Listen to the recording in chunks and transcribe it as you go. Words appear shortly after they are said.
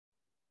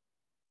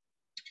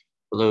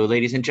Hello,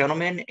 ladies and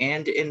gentlemen,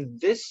 and in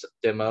this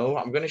demo,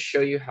 I'm going to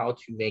show you how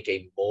to make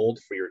a mold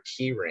for your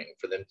key ring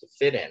for them to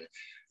fit in.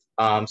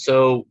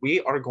 So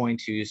we are going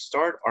to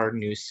start our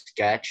new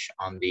sketch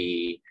on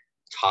the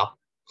top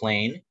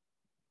plane,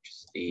 which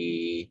is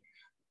the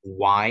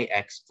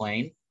YX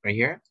plane right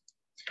here.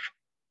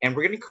 And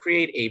we're going to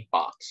create a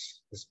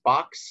box. This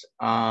box,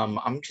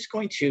 I'm just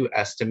going to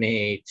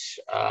estimate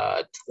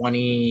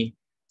 20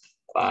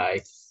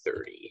 by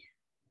 30.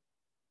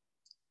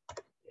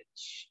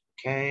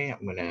 Okay,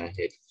 I'm gonna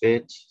hit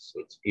fit, so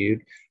it's viewed.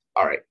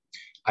 All right,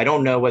 I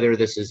don't know whether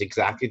this is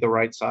exactly the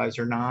right size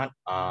or not,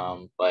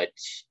 but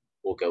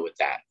we'll go with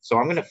that. So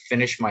I'm gonna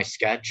finish my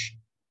sketch,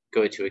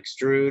 go to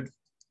extrude,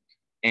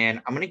 and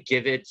I'm gonna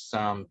give it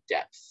some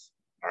depth,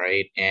 all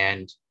right?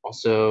 And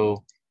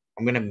also,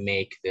 I'm gonna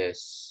make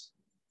this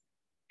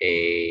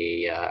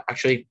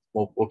actually,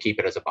 we'll keep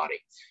it as a body.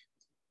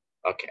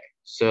 Okay,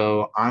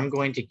 so I'm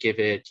going to give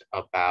it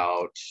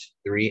about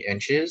 3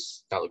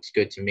 inches. That looks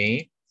good to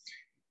me.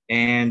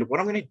 And what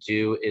I'm going to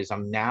do is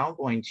I'm now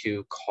going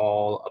to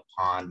call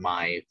upon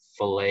my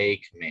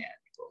fillet command.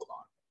 Hold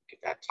on, get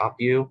that top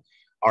view.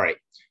 All right,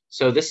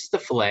 so this is the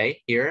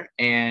fillet here,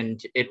 and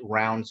it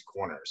rounds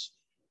corners.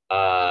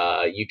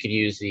 You could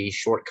use the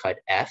shortcut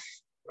F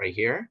right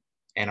here,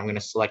 and I'm going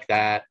to select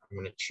that. I'm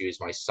going to choose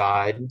my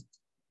side,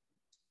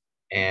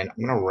 and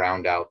I'm going to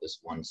round out this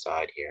one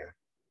side here.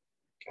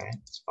 Okay,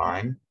 it's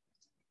fine.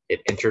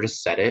 Hit enter to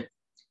set it.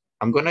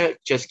 I'm going to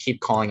just keep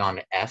calling on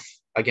F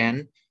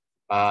again.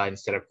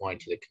 Instead of going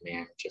to the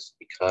command, just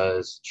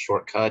because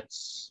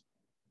shortcuts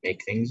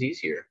make things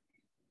easier.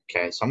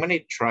 Okay, so I'm going to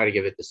try to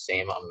give it the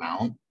same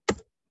amount.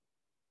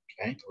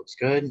 Okay, looks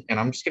good. And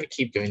I'm just going to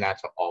keep doing that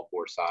to all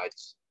 4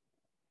 sides.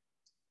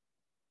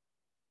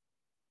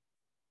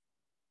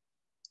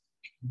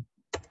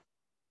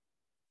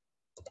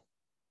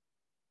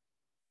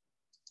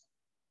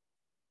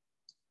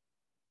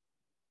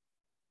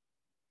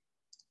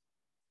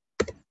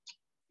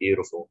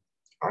 Beautiful.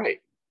 All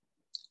right,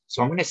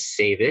 so I'm going to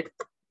save it.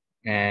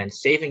 And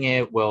saving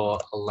it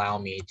will allow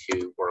me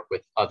to work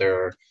with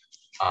other,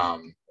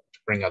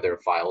 bring other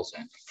files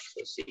in. So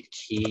let's see,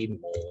 key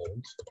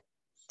mold.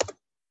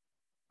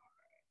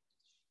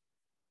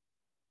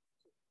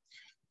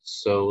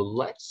 So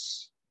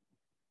let's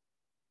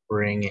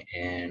bring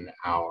in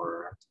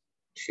our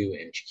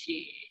 2-inch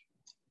key.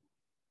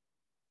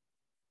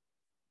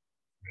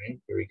 All right,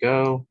 here we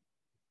go.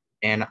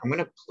 And I'm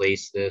going to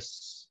place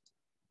this.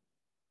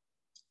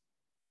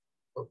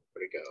 Oh,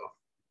 where'd it go?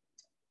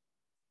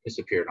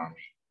 Disappeared on me.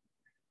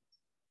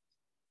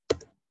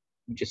 Let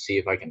me just see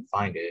if I can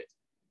find it.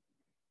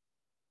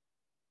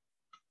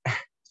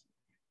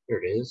 Here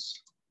it is.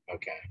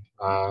 Okay.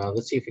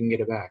 Let's see if we can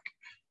get it back.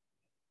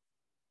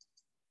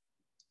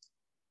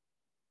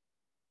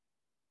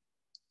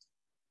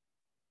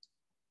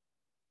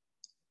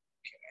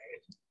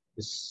 Okay.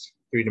 This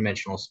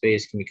 3-dimensional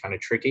space can be kind of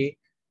tricky.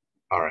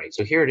 All right,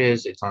 so here it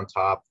is. It's on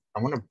top.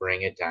 I'm going to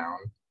bring it down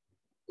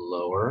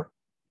lower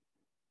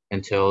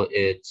until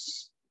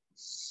it's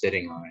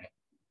sitting on it.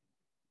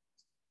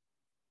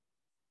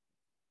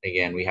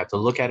 Again, we have to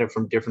look at it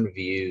from different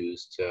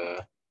views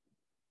to,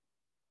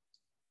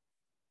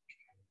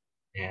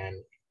 and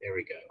there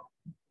we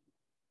go.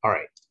 All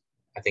right,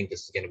 I think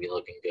this is going to be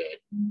looking good.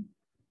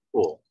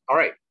 Cool. All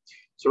right,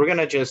 so we're going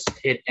to just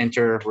hit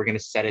enter. We're going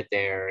to set it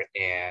there,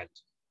 and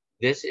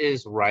this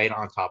is right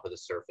on top of the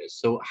surface.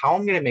 So how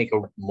I'm going to make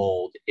a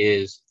mold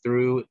is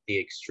through the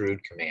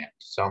extrude command.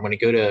 So I'm going to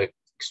go to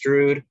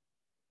extrude.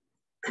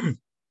 Okay.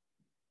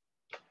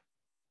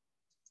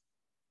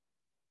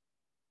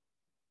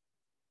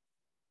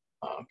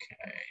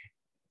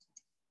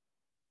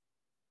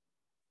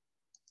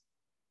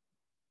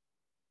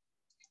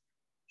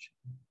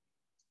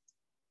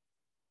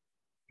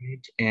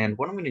 Right. And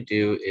what I'm going to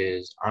do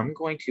is I'm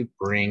going to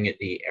bring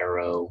the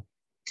arrow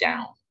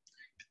down.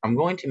 I'm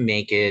going to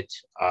make it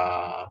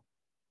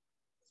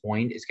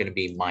point is going to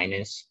be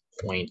minus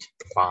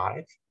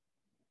 0.5.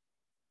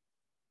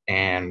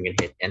 And I'm going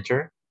to hit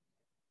enter.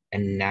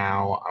 And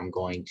now I'm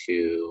going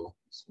to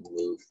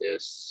move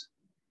this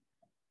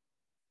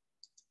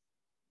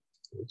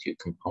to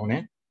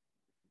component.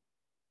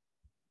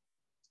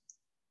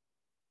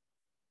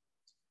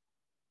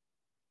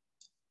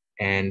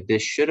 And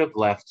this should have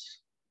left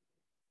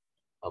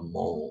a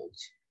mold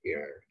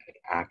here. It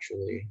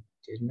actually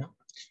did not.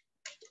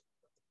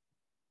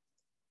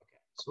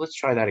 Okay, so let's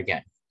try that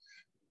again.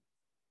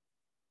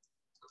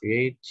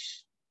 Create.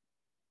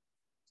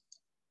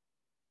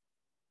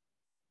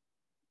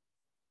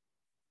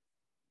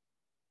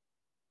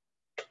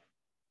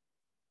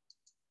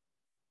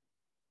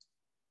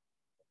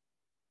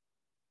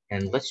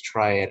 And let's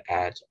try it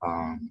at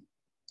 0.75.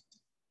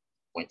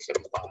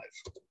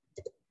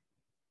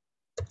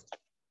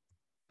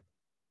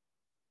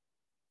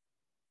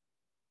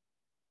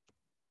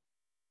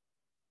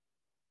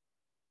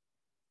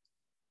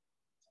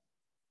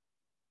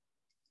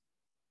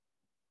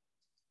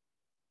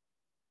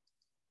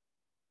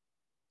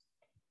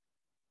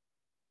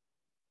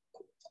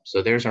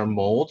 So there's our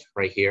mold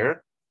right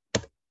here.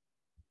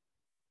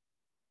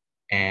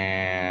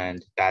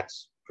 And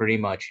that's pretty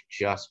much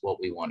just what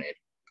we wanted.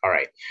 All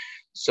right,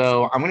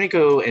 so I'm gonna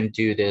go and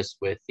do this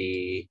with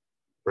the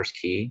first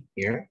key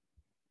here.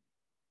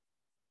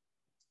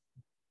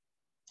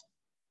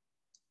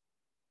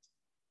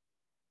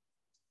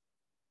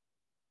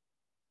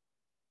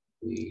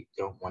 We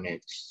don't want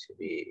it to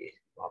be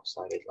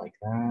lopsided like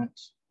that.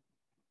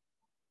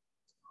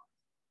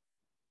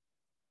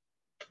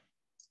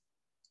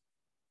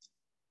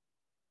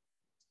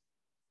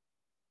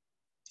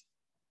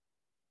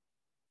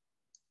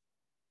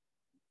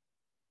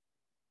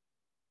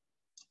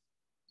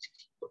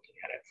 Looking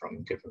at it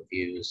from different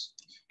views.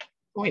 I'm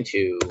going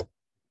to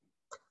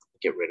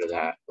get rid of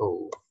that.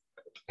 Oh,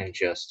 and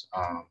just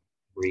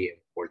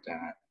re-import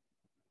that.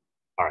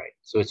 All right,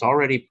 so it's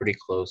already pretty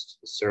close to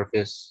the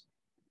surface.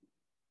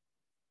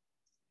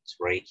 It's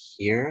right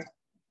here.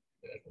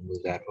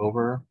 Move that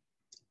over.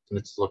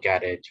 Let's look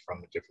at it from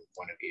a different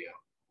point of view.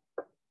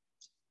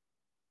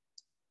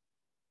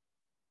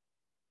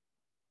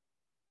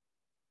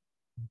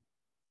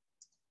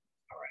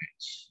 All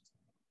right.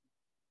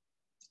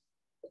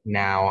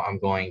 Now I'm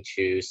going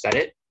to set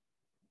it,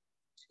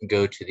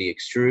 go to the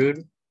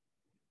extrude,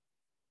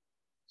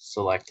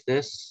 select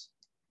this,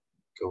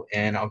 go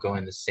in, I'll go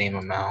in the same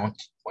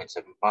amount,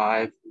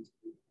 0.75.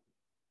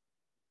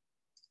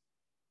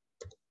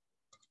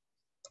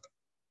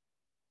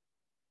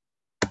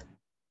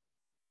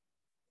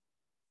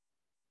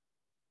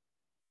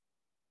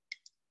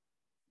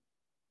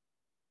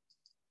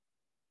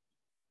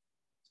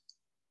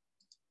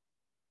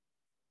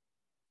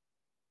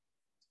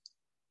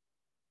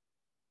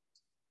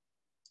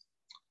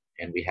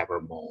 And we have our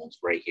molds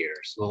right here.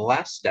 So the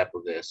last step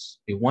of this,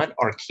 we want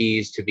our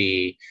keys to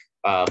be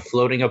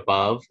floating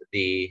above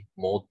the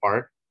mold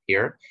part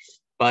here,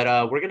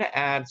 but we're gonna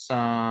add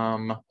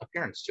some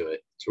appearance to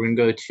it. So we're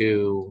gonna go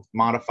to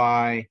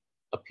modify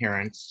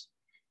appearance,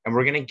 and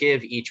we're gonna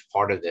give each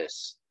part of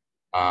this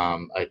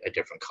a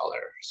different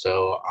color.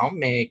 So I'll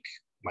make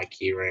my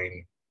key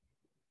ring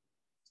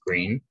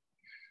green,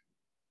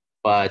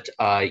 but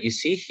you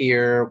see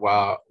here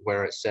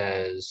where it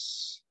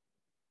says,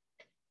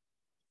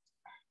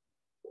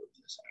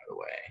 out of the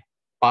way,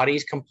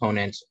 bodies,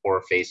 components,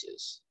 or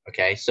faces.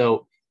 Okay,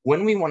 so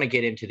when we want to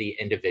get into the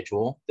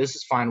individual, this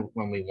is fine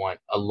when we want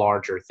a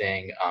larger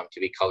thing to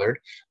be colored,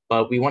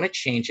 but we want to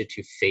change it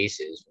to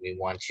faces. We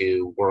want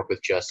to work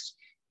with just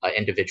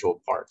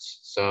individual parts.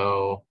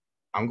 So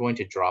I'm going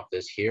to drop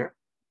this here,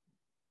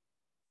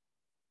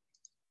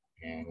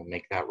 and we'll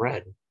make that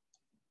red.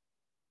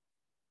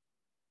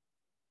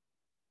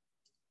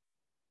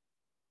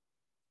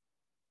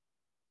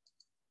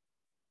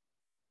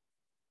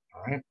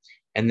 All right.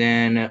 And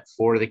then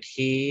for the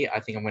key, I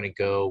think I'm going to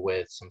go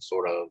with some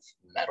sort of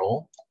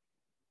metal.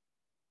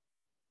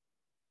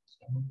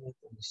 So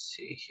let me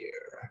see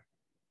here.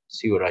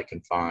 See what I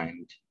can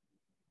find.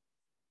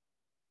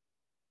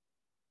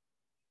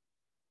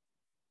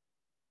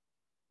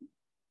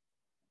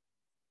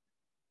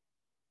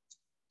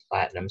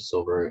 Platinum,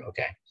 silver.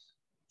 Okay.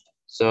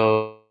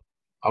 So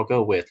I'll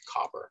go with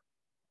copper.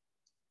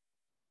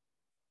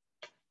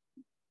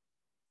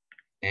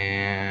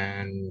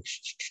 And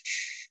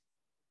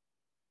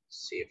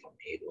see if I'm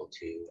able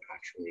to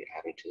actually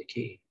add it to the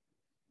key.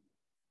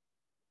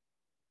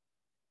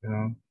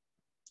 No.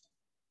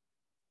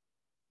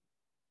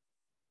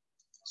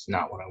 It's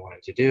not what I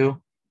wanted to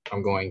do.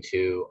 I'm going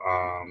to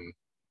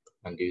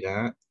undo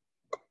that.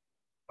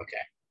 Okay,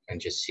 and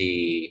just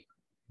see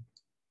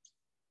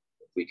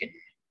if we can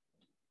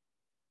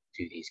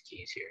do these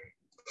keys here.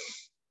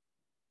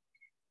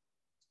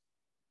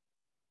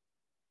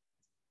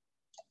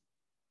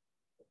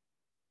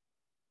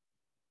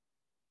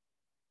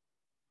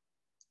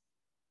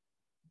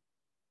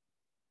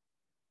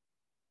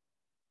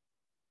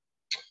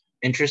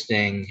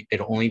 Interesting, it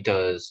only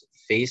does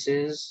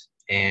faces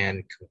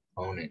and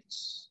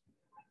components.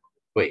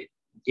 Wait,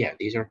 yeah,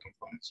 these are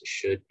components. It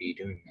should be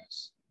doing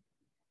this.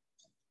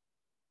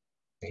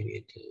 Maybe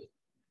it did.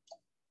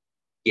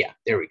 Yeah,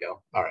 there we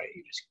go. All right,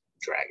 you just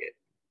drag it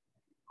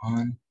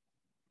on.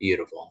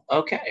 Beautiful.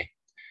 Okay,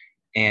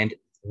 and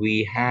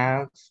we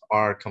have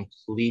our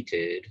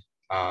completed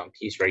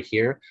piece right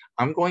here.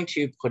 I'm going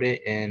to put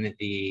it in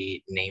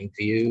the name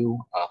view,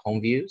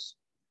 home views.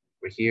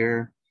 Over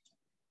here,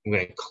 I'm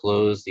going to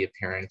close the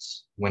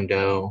appearance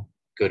window,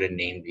 go to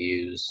name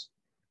views,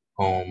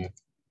 home,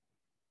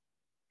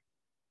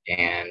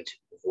 and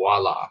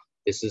voila.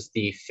 This is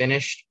the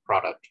finished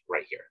product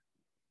right here.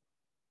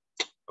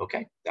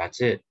 Okay,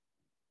 that's it.